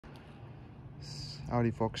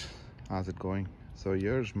Howdy folks, how's it going? So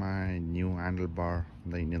here's my new handlebar,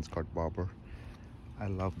 the Indian Scott Barber. I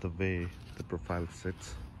love the way the profile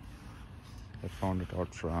sits. I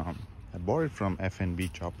bought it from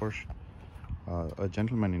FMB choppers. A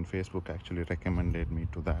gentleman in Facebook actually recommended me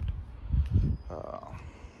to that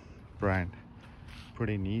brand.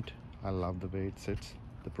 Pretty neat. I love the way it sits.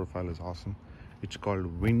 The profile is awesome. It's called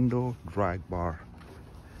window drag bar,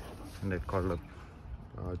 and I called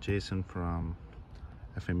up Jason from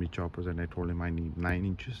FMB choppers, and I told him I need 9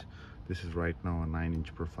 inches. This is right now a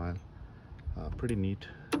 9-inch profile. Pretty neat.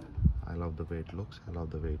 I love the way it looks. I love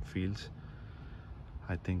the way it feels.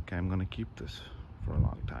 I think I'm gonna keep this for a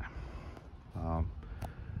long time.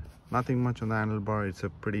 Nothing much on the handlebar. It's a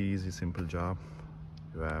pretty easy, simple job.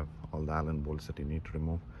 You have all the Allen bolts that you need to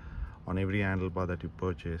remove. On every handlebar that you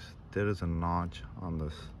purchase, there is a notch on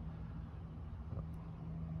this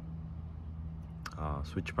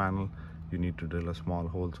switch panel. You need to drill a small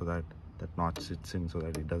hole so that that notch sits in so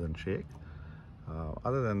that it doesn't shake.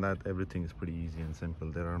 Other than that, everything is pretty easy and simple.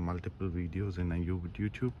 There are multiple videos in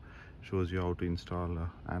YouTube shows you how to install a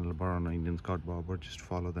handlebar on an Indian Scott Barber. Just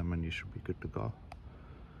follow them and you should be good to go.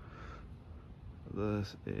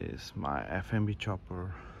 This is my FMB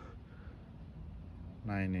chopper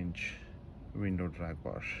 9-inch window drag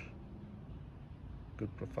bar.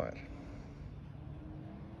 Good profile.